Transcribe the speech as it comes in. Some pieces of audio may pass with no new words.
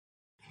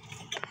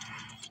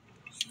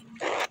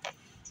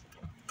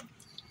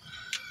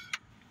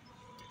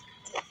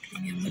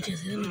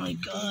Oh my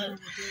god.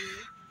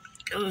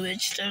 Come on,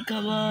 Richard,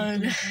 come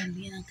on.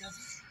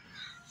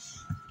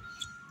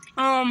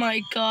 Oh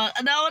my god.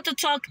 And I want to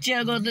talk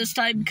Diego this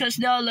time because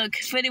now look,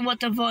 it's really what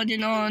the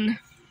volume on.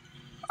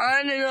 I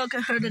only look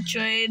at her to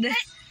trade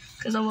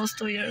because almost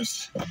 2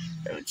 years.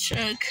 Let me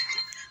check.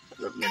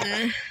 Look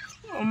at it.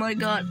 Oh my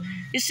god.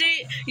 You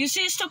see,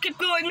 still keep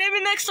going.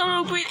 Maybe next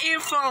time we'll put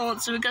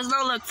earphones because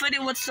now look, pretty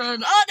what's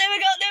on. Oh, there we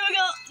go, there we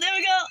go, there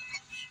we go.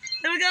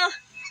 There we go.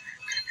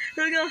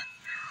 There we go.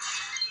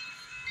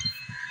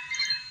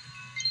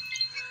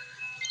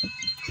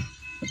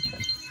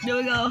 There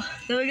we go.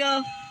 There we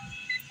go.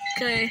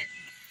 Okay.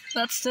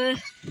 That's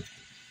the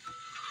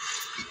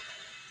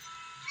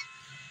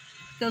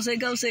goes it.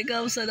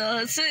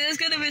 It's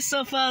gonna be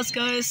so fast,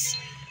 guys.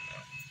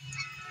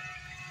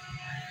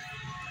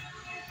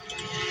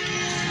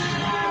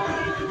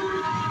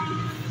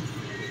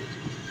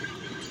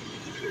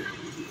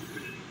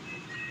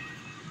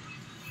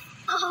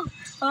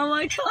 Oh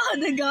my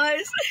god,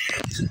 guys.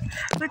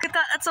 Look at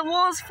that. It's the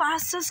world's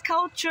fastest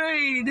cow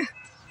trade.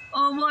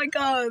 Oh my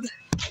god.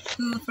 This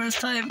is the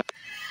first time.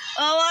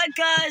 Alright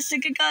guys,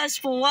 thank you guys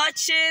for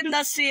watching.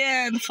 That's the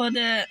end for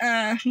the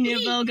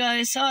new bell,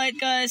 guys. Alright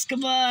guys,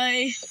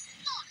 goodbye.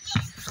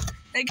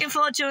 Thank you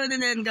for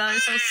tuning in,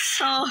 guys. I'm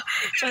so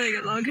trying to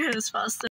get longer as faster.